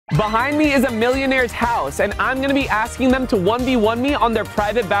Behind me is a Millionaires house, and I'm gonna be asking them to 1v1 me on their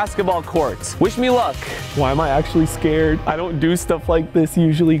private basketball courts. Wish me luck. Why am I actually scared? I don't do stuff like this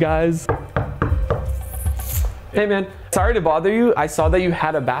usually, guys. Hey man, sorry to bother you. I saw that you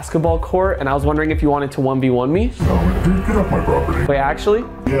had a basketball court and I was wondering if you wanted to 1v1 me. No, dude, get off my property. Wait, actually?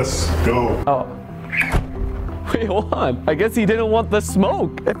 Yes, go. Oh. Wait, hold on. I guess he didn't want the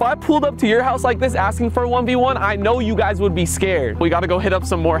smoke. If I pulled up to your house like this asking for a 1v1, I know you guys would be scared. We gotta go hit up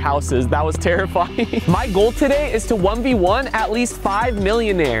some more houses. That was terrifying. My goal today is to 1v1 at least 5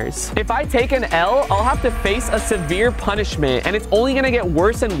 millionaires. If I take an L, I'll have to face a severe punishment, and it's only gonna get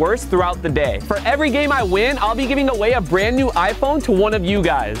worse and worse throughout the day. For every game I win, I'll be giving away a brand new iPhone to one of you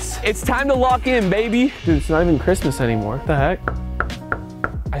guys. It's time to lock in, baby. Dude, it's not even Christmas anymore. What the heck?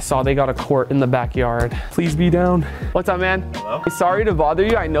 I saw they got a court in the backyard. Please be down. What's up, man? Hello? Sorry to bother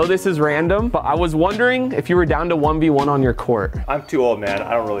you. I know this is random, but I was wondering if you were down to 1v1 on your court. I'm too old, man.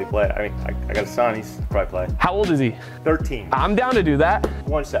 I don't really play. I mean, I got a son. He's probably play. How old is he? 13. I'm down to do that.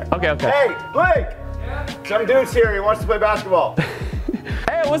 1 sec. Okay. Hey, Blake! Yeah? Some dude's here. He wants to play basketball.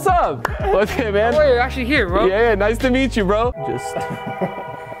 Hey, what's up? What's good, man? Oh, you're actually here, bro. Yeah, nice to meet you, bro. Just...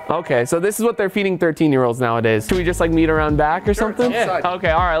 Okay, so this is what they're feeding 13-year-olds nowadays. Should we just like meet around back or something? Yeah.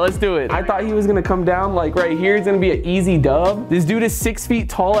 Okay, all right, let's do it. I thought he was gonna come down like right here. It's gonna be an easy dub. This dude is 6 feet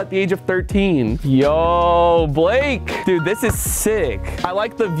tall at the age of 13. Yo, Blake. Dude, this is sick. I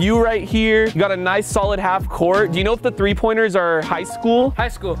like the view right here. You got a nice solid half court. Do you know if the 3-pointers are high school? High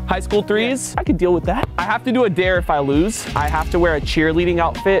school. High school threes? Yeah. I could deal with that. I have to do a dare if I lose. I have to wear a cheerleading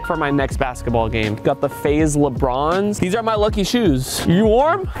outfit for my next basketball game. Got the FaZe LeBrons. These are my lucky shoes. You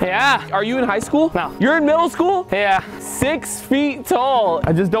warm? Yeah. Are you in high school? No. You're in middle school? Yeah. 6 feet tall.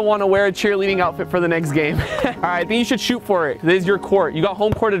 I just don't want to wear a cheerleading outfit for the next game. All right, I think you should shoot for it. This is your court. You got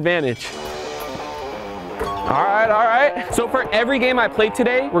home court advantage. All right. So for every game I play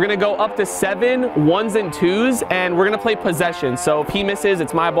today, we're gonna go up to 7 1s and 2s, and we're gonna play possession. So if he misses,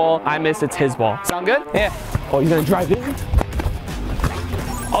 it's my ball. I miss, it's his ball. Sound good? Yeah. Oh, you're gonna drive in?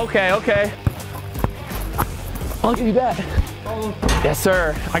 Okay. I'll give you that. Yes,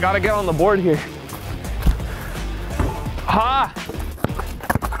 sir. I gotta get on the board here. Ha!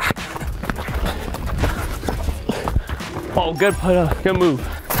 Oh, good put up. Good move.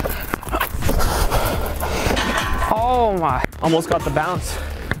 Oh my. Almost got the bounce.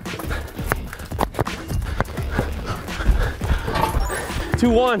 Two,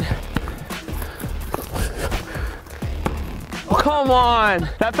 1. Oh, come on.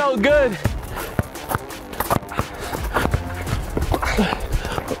 That felt good.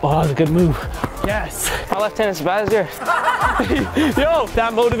 Oh, that was a good move. Yes. My left hand is as bad as yours. Yo,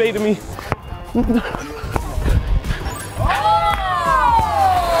 that motivated me. Oh!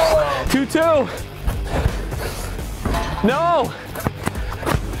 2-2. No.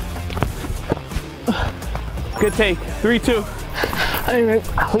 Good take. 3-2. I need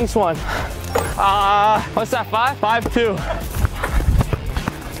at least one. What's that, 5? 5-2.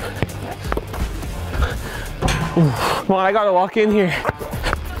 Come on, I gotta walk in here.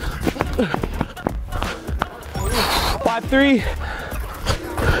 5-3.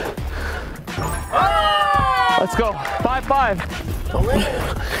 Let's go. 5-5.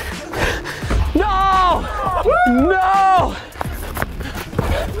 No! No!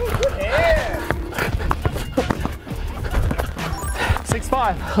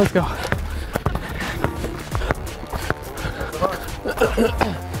 6-5. Let's go.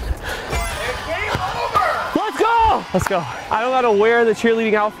 Let's go. I don't gotta wear the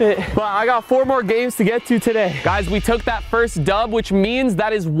cheerleading outfit, but I got 4 more games to get to today. Guys, we took that first dub, which means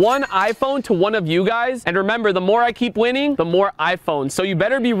that is 1 iPhone to one of you guys. And remember, the more I keep winning, the more iPhones. So you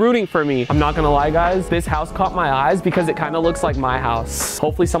better be rooting for me. I'm not gonna lie, guys. This house caught my eyes because it kind of looks like my house.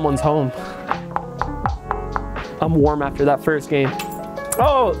 Hopefully someone's home. I'm warm after that first game.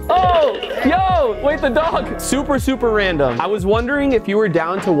 Oh, yo, wait, the dog. Super random. I was wondering if you were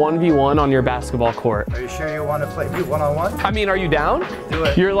down to 1v1 on your basketball court. Are you sure you want to play one-on-one? I mean, are you down? Do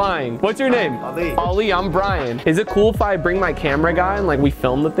it. You're lying. What's your name? Ali. Ali, I'm Brian. Is it cool if I bring my camera guy and like we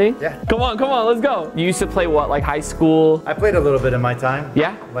film the thing? Yeah. Come on, let's go. You used to play what, like high school? I played a little bit in my time.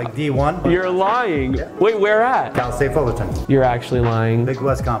 Yeah? Like D1. You're lying. Yeah. Wait, where at? Cal State Fullerton. You're actually lying. Big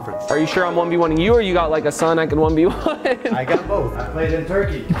West Conference. Are you sure I'm 1v1ing you, or you got like a son I can 1v1? I got both. I played in in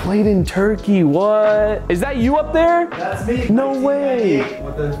Turkey. Played in Turkey, what? Is that you up there? That's me. No way. 1998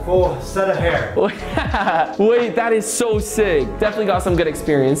 with a full set of hair. Wait, that is so sick. Definitely got some good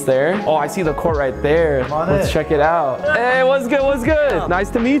experience there. Oh, I see the court right there. Come on Let's in. check it out. Hey, what's good, what's good? Nice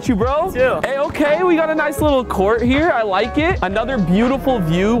to meet you, bro. You too. Hey, okay, we got a nice little court here. I like it. Another beautiful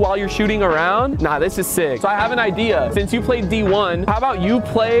view while you're shooting around. Nah, this is sick. So I have an idea. Since you played D1, how about you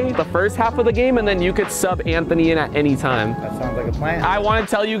play the first half of the game and then you could sub Anthony in at any time? That sounds like a plan. I want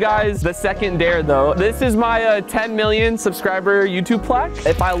to tell you guys the second dare though. This is my 10 million subscriber YouTube plaque.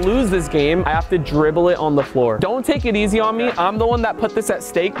 If I lose this game, I have to dribble it on the floor. Don't take it easy on me. I'm the one that put this at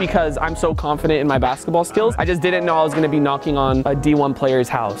stake because I'm so confident in my basketball skills. I just didn't know I was going to be knocking on a D1 player's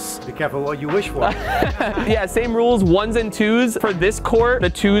house. Be careful what you wish for. Yeah, same rules, 1s and 2s. For this court, the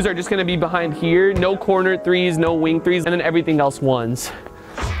 2s are just going to be behind here. No corner 3s, no wing 3s, and then everything else 1s.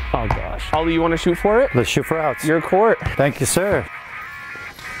 Oh gosh. Ollie, you want to shoot for it? Let's shoot for outs. Your court. Thank you, sir.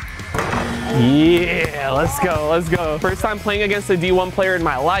 Yeah, let's go, let's go. First time playing against a D1 player in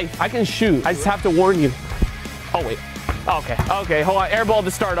my life. I can shoot. I just have to warn you. Oh, wait. Okay, okay, hold on. Airball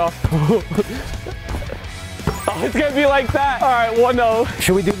to start off. Oh, it's gonna be like that. All right, 1-0.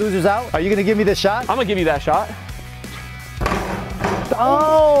 Should we do losers out? Are you gonna give me this shot? I'm gonna give you that shot.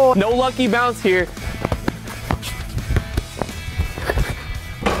 Oh! No lucky bounce here.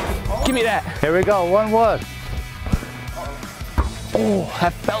 Give me that. Here we go, 1-1. Oh,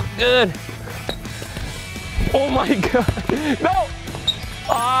 that felt good. Oh my God. No.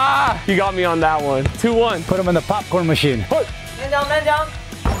 Ah, you got me on that one. 2-1. Put him in the popcorn machine. Man down, man down.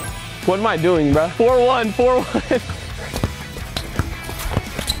 What am I doing, bro? 4-1, 4-1.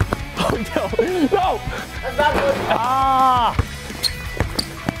 Oh, no. No. That's bad boy. Ah!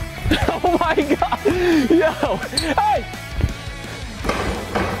 Oh my God. Yo. Hey.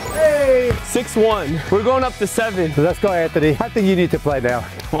 Hey! 6-1. We're going up to 7. Let's go, Anthony. I think you need to play now.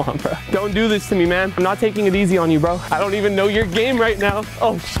 Come on, bro. Don't do this to me, man. I'm not taking it easy on you, bro. I don't even know your game right now.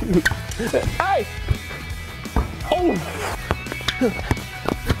 Oh, shoot. Hey. Oh.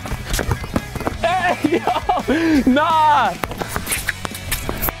 Hey, yo. Nah.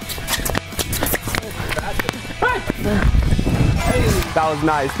 Hey. That was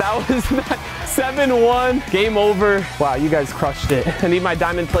nice. That was nice. 7-1, game over. Wow, you guys crushed it. I need my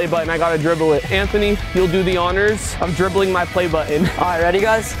diamond play button. I gotta dribble it. Anthony, you'll do the honors of dribbling my play button. All right, ready,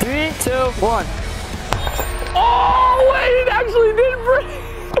 guys? 3, 2, 1. Oh, wait, it actually did break.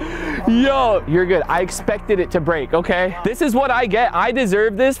 Yo, you're good. I expected it to break, okay? This is what I get. I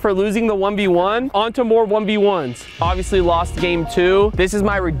deserve this for losing the 1v1. On to more 1v1s. Obviously lost game 2. This is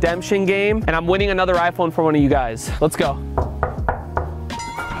my redemption game, and I'm winning another iPhone for one of you guys. Let's go.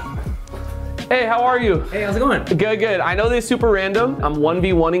 Hey, how are you? Hey, how's it going? Good, good. I know this is super random. I'm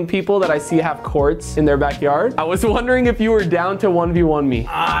 1v1ing people that I see have courts in their backyard. I was wondering if you were down to 1v1 me.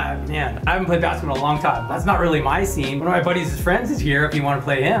 Man, I haven't played basketball in a long time. That's not really my scene. One of my buddies' friends is here if you want to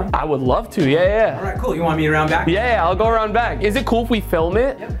play him. I would love to, yeah. All right, cool. You want me around back? Yeah, I'll go around back. Is it cool if we film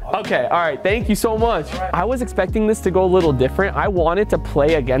it? Yep. Okay, all right, thank you so much. I was expecting this to go a little different. I wanted to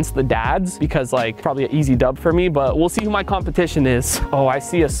play against the dads because like probably an easy dub for me, but we'll see who my competition is. Oh, I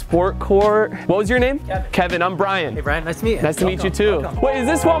see a sport court. What was your name? Kevin. Kevin, I'm Brian. Hey, Brian, nice to meet you. Nice to meet you too. Welcome. Wait, is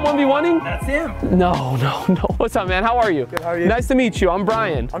this one 1v1ing? That's him. No. What's up, man? How are you? Good, how are you? Nice to meet you. I'm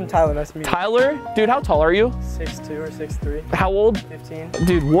Brian. I'm Tyler, nice to meet you. Tyler? Dude, how tall are you? 6'2 or 6'3. How old? 15.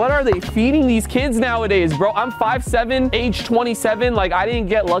 Dude, what are they feeding these kids nowadays, bro? I'm 5'7", age 27. Like, I didn't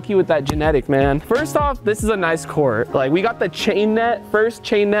get lucky with that genetic, man. First off, this is a nice court. Like, we got the chain net, first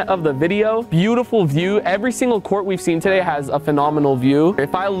chain net of the video. Beautiful view. Every single court we've seen today has a phenomenal view.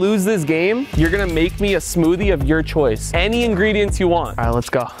 If I lose this game, you're gonna make me a smoothie of your choice. Any ingredients you want. All right, let's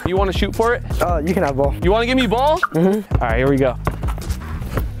go. You want to shoot for it? You can have ball. You want to give me ball? Mm-hmm. All right, here we go.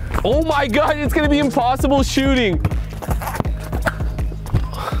 Oh my God, it's gonna be impossible shooting.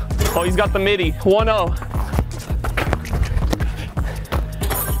 Oh, he's got the midi. 1-0.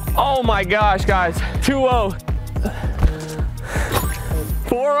 Oh my gosh, guys. 2-0.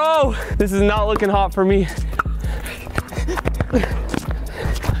 4-0. This is not looking hot for me.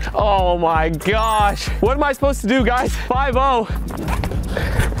 Oh my gosh. What am I supposed to do, guys? 5-0.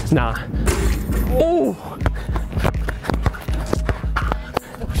 Nah. Ooh.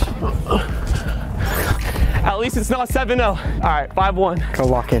 At least it's not 7-0. All right, 5-1. Go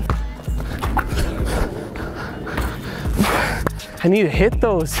lock in. I need to hit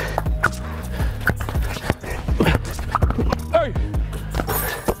those. Hey.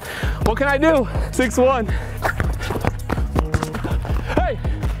 What can I do? 6-1. Hey.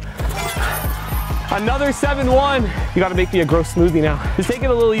 Another 7-1. You gotta make me a gross smoothie now. Just take it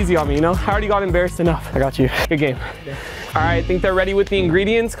a little easy on me, you know? I already got embarrassed enough. I got you. Good game. All right, I think they're ready with the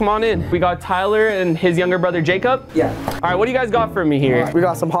ingredients. Come on in. We got Tyler and his younger brother, Jacob. Yeah. All right, what do you guys got for me here? We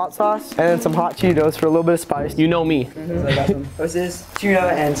got some hot sauce and then some hot Cheetos for a little bit of spice. You know me. So I got some toasted tuna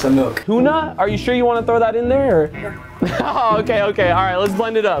and some milk. Tuna? Are you sure you want to throw that in there? Or? Oh, okay. All right, let's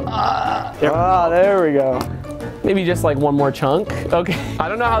blend it up. There we go. Maybe just like one more chunk. Okay. I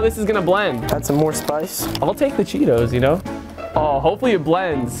don't know how this is gonna blend. Add some more spice. I'll take the Cheetos, you know? Oh, hopefully it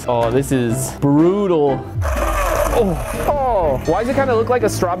blends. Oh, this is brutal. Oh, why does it kind of look like a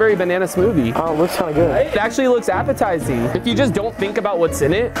strawberry banana smoothie? Oh, it looks kind of good. It actually looks appetizing. If you just don't think about what's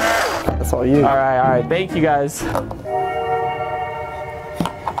in it. That's all you. All right. Thank you guys.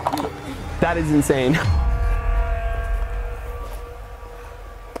 That is insane.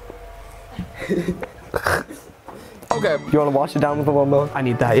 Okay. You want to wash it down with a little milk? I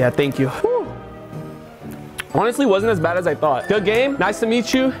need that. Yeah, thank you. Whew. Honestly, wasn't as bad as I thought. Good game. Nice to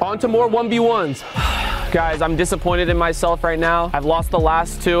meet you. On to more 1v1s. Guys, I'm disappointed in myself right now. I've lost the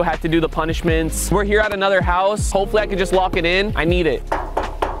last two, had to do the punishments. We're here at another house. Hopefully I can just lock it in. I need it.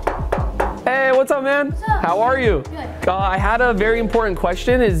 Hey, what's up, man? What's up? How are you? Good. I had a very important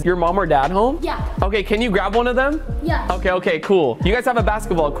question. Is your mom or dad home? Yeah. Okay, can you grab one of them? Yeah. Okay, cool. You guys have a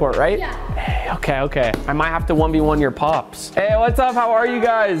basketball court, right? Yeah. Hey, okay. I might have to 1v1 your pops. Hey, what's up? How are you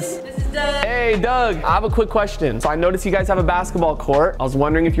guys? This is Doug. Hey, Doug. I have a quick question. So I noticed you guys have a basketball court. I was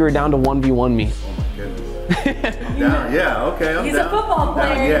wondering if you were down to 1v1 me. Yeah, okay, I'm He's down. a football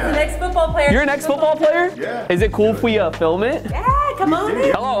player. Yeah. He's an ex-football player. You're an ex-football player? Yeah. Is it cool if we film it? Yeah, come on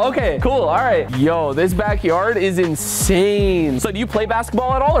in. Oh, okay, cool, all right. Yo, this backyard is insane. So do you play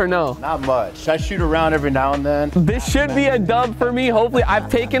basketball at all or no? Not much. I shoot around every now and then. This should be a dub for me. Hopefully, I've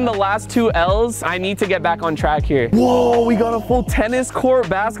taken the last 2 L's. I need to get back on track here. Whoa, we got a full tennis court,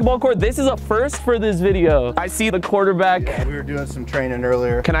 basketball court. This is a first for this video. I see the quarterback. Yeah, we were doing some training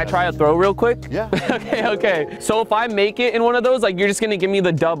earlier. Can I try a throw real quick? Yeah. Okay. So if I make it in one of those, like you're just gonna give me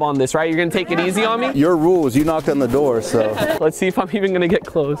the dub on this, right? You're gonna take it easy on me? Your rules, you knocked on the door, so. Let's see if I'm even gonna get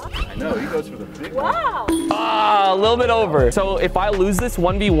close. I know, he goes for the big one. Wow. Ah, a little bit over. So if I lose this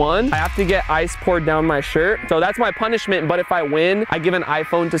 1v1, I have to get ice poured down my shirt. So that's my punishment, but if I win, I give an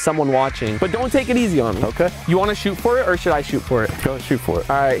iPhone to someone watching. But don't take it easy on me. Okay. You wanna shoot for it or should I shoot for it? Go shoot for it.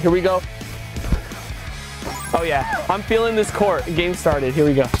 All right, here we go. Oh yeah, I'm feeling this court. Game started, here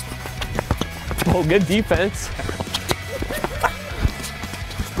we go. Oh, good defense.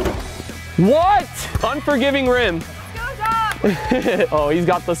 What? Unforgiving rim. Oh, he's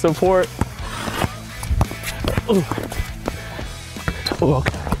got the support. Ooh. Ooh,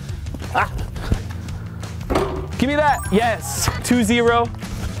 okay. Ah. Give me that. Yes. 2-0.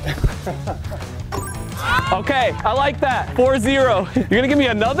 Okay, I like that. 4-0. You're gonna give me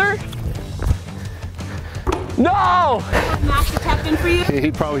another? No! Master captain for you.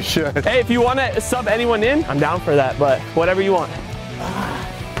 He probably should. Hey, if you want to sub anyone in, I'm down for that, but whatever you want.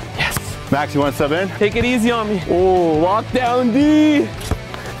 Yes. Max, you want to sub in? Take it easy on me. Oh, lockdown D.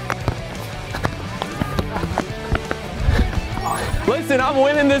 Listen, I'm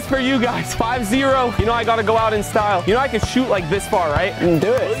winning this for you guys. 5-0. You know I gotta go out in style. You know I can shoot like this far, right?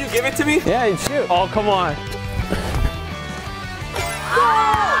 Do it. Will you give it to me? Yeah, shoot. Oh, come on.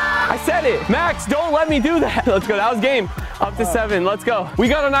 I said it. Max, don't let me do that. Let's go. That was game. Up to 7. Let's go. We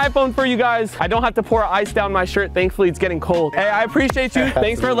got an iPhone for you guys. I don't have to pour ice down my shirt. Thankfully, it's getting cold. Hey, I appreciate you.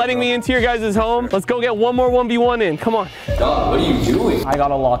 Thanks for letting me into your guys' home. Let's go get one more 1v1 in. Come on. Dog, what are you doing? I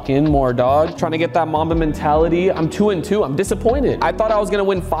gotta lock in more, dog. Trying to get that Mamba mentality. I'm 2-2. I'm disappointed. I thought I was gonna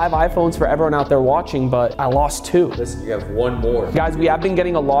win 5 iPhones for everyone out there watching, but I lost 2. Listen, you have one more. Guys, we have been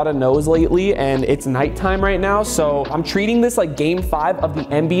getting a lot of no's lately, and it's nighttime right now, so I'm treating this like game 5 of the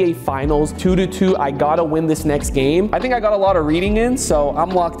NBA Finals. 2-2. I gotta win this next game. I think I got a lot of reading in, so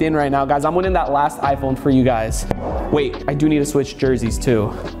I'm locked in right now, guys. I'm winning that last iPhone for you guys. Wait, I do need to switch jerseys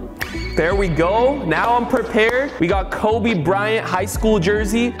too. There we go. Now I'm prepared. We got Kobe Bryant high school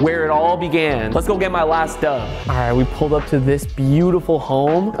jersey, where it all began. Let's go get my last dub. All right, we pulled up to this beautiful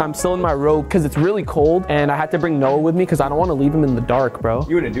home. I'm still in my robe because it's really cold, and I had to bring Noah with me because I don't want to leave him in the dark, bro.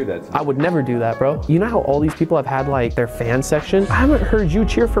 You wouldn't do that. I would never do that, bro. You know how all these people have had like their fan section? I haven't heard you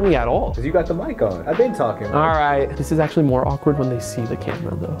cheer for me at all. Because you got the mic on. I've been talking. All right. This is actually more awkward when they see the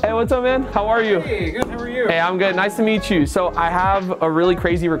camera though. Hey, what's up, man? How are you? Hey, good. How are you? Hey, I'm good. Nice to meet you. So I have a really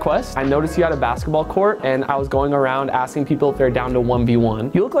crazy request. I noticed you had a basketball court and I was going around asking people if they're down to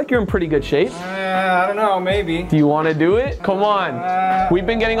 1v1. You look like you're in pretty good shape. I don't know, maybe. Do you want to do it? Come on. We've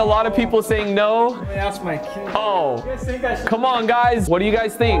been getting a lot of people saying no. Let me ask my kids. Oh, You guys think I should? come on, guys. What do you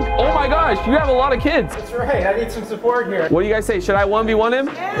guys think? Oh my gosh, you have a lot of kids. That's right. I need some support here. What do you guys say? Should I 1v1 him?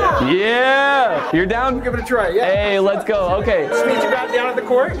 Yeah. You're down? Give it a try. Yeah. Hey, let's go. Okay. Just meet you back down at the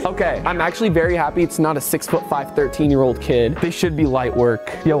court. Okay, I'm actually very happy it's not a 6'5", 13-year-old kid. This should be light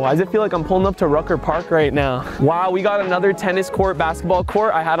work. Yo, why does it feel like I'm pulling up to Rucker Park right now? Wow, we got another tennis court, basketball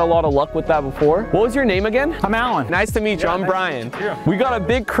court. I had a lot of luck with that before. What was your name again? I'm Alan. Nice to meet you. I'm Brian. We got a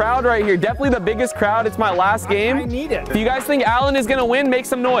big crowd right here. Definitely the biggest crowd. It's my last game. I need it. If you guys think Alan is gonna win, make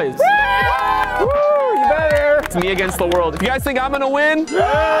some noise. Woo! You better. It's me against the world. If you guys think I'm gonna win, hey,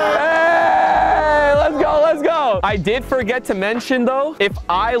 let's go, let's go. I did forget to mention though, if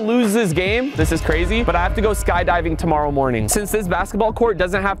I lose this game, this is crazy, but I have to go skydiving tomorrow morning. Since this basketball court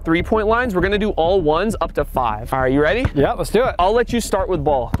doesn't have 3-point lines, we're gonna do all ones up to 5. All right, you ready? Yeah, let's do it. I'll let you start with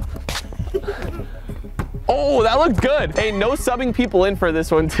ball. Oh, that looked good. Hey, no subbing people in for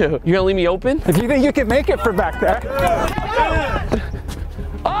this one too. You gonna leave me open? If you think you can make it from back there.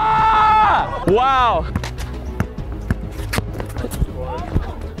 Ah! Wow.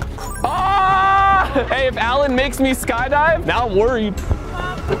 Ah! Hey, if Alan makes me skydive, now I'm worried.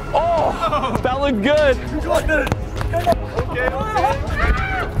 Oh, that looked good.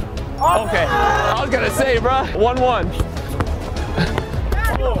 Okay, I was gonna say, bro. 1-1.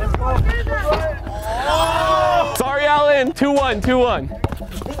 Sorry, Alan. 2-1, 2-1.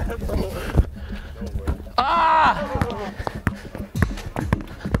 Ah!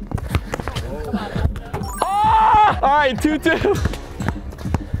 Ah! All right, 2-2.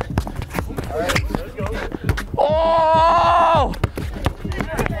 Oh!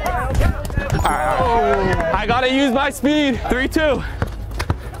 I gotta use my speed. 3-2.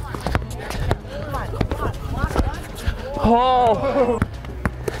 Oh.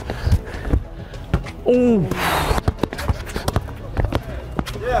 Ooh.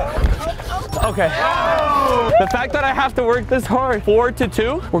 Okay. The fact that I have to work this hard.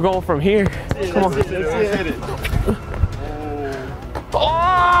 4-2. We're going from here. Come on.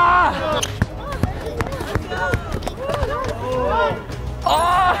 Oh! Oh!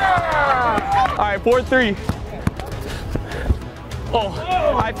 All right, 4-3.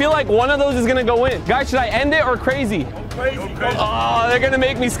 Oh, I feel like one of those is gonna go in. Guys, should I end it or crazy? Oh, they're gonna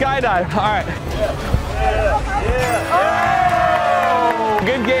make me skydive. All right.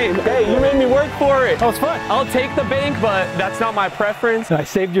 Good game. Hey, you made me work for it. That was fun. I'll take the bank, but that's not my preference. I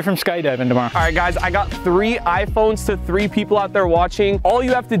saved you from skydiving tomorrow. All right, guys, I got 3 iPhones to 3 people out there watching. All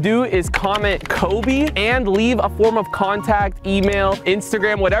you have to do is comment Kobe and leave a form of contact, email,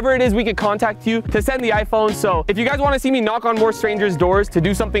 Instagram, whatever it is we could contact you to send the iPhone. So if you guys want to see me knock on more strangers' doors to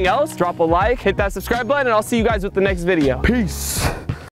do something else, drop a like, hit that subscribe button, and I'll see you guys with the next video. Peace.